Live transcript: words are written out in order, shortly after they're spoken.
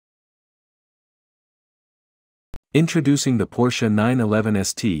Introducing the Porsche 911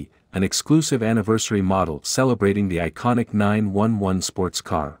 ST, an exclusive anniversary model celebrating the iconic 911 sports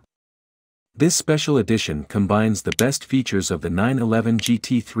car. This special edition combines the best features of the 911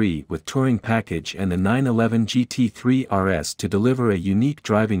 GT3 with Touring Package and the 911 GT3 RS to deliver a unique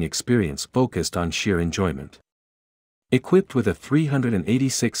driving experience focused on sheer enjoyment. Equipped with a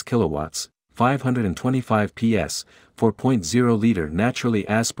 386 kilowatts, 525 PS, 4.0-liter naturally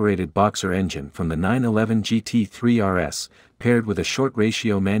aspirated boxer engine from the 911 GT3 RS, paired with a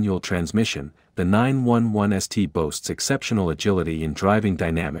short-ratio manual transmission, the 911 ST boasts exceptional agility in driving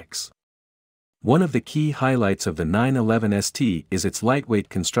dynamics. One of the key highlights of the 911 ST is its lightweight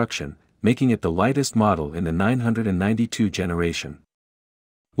construction, making it the lightest model in the 992 generation.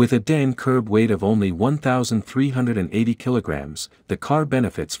 With a den curb weight of only 1,380 kilograms, the car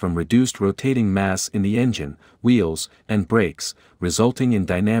benefits from reduced rotating mass in the engine, wheels, and brakes, resulting in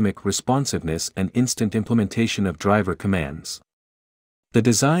dynamic responsiveness and instant implementation of driver commands. The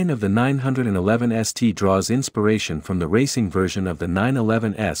design of the 911 ST draws inspiration from the racing version of the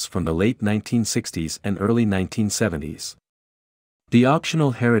 911S from the late 1960s and early 1970s. The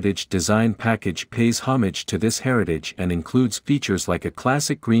optional Heritage Design Package pays homage to this heritage and includes features like a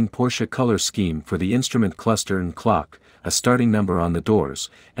classic green Porsche color scheme for the instrument cluster and clock, a starting number on the doors,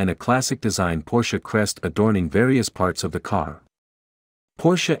 and a classic design Porsche crest adorning various parts of the car.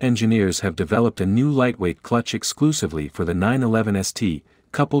 Porsche engineers have developed a new lightweight clutch exclusively for the 911 ST,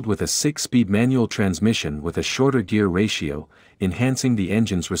 coupled with a 6-speed manual transmission with a shorter gear ratio, enhancing the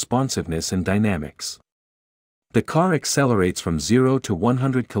engine's responsiveness and dynamics. The car accelerates from 0 to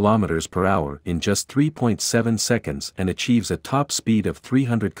 100 km per hour in just 3.7 seconds and achieves a top speed of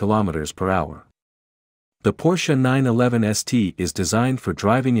 300 km per hour. The Porsche 911 ST is designed for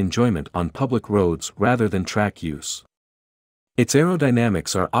driving enjoyment on public roads rather than track use. Its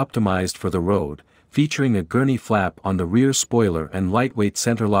aerodynamics are optimized for the road, featuring a gurney flap on the rear spoiler and lightweight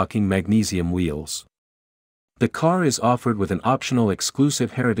center-locking magnesium wheels. The car is offered with an optional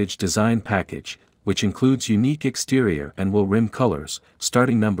exclusive Heritage Design Package, which includes unique exterior and wool rim colors,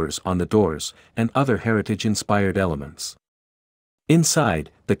 starting numbers on the doors, and other heritage-inspired elements.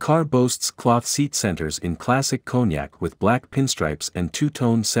 Inside, the car boasts cloth seat centers in classic cognac with black pinstripes and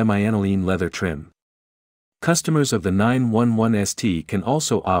two-tone semi-aniline leather trim. Customers of the 911 ST can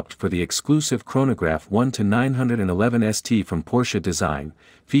also opt for the exclusive Chronograph 1-911 ST from Porsche Design,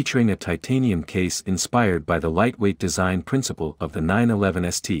 featuring a titanium case inspired by the lightweight design principle of the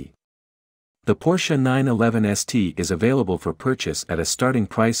 911 ST. The Porsche 911 ST is available for purchase at a starting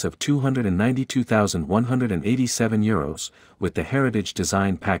price of €292,187, with the Heritage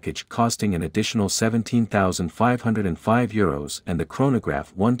Design Package costing an additional €17,505 and the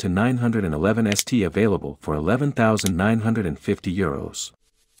Chronograph 1-911 ST available for €11,950.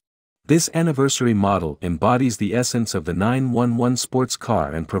 This anniversary model embodies the essence of the 911 sports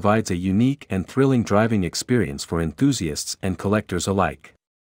car and provides a unique and thrilling driving experience for enthusiasts and collectors alike.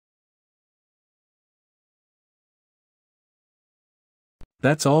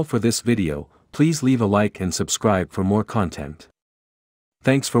 That's all for this video. Please leave a like and subscribe for more content.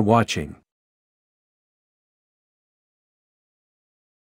 Thanks for watching.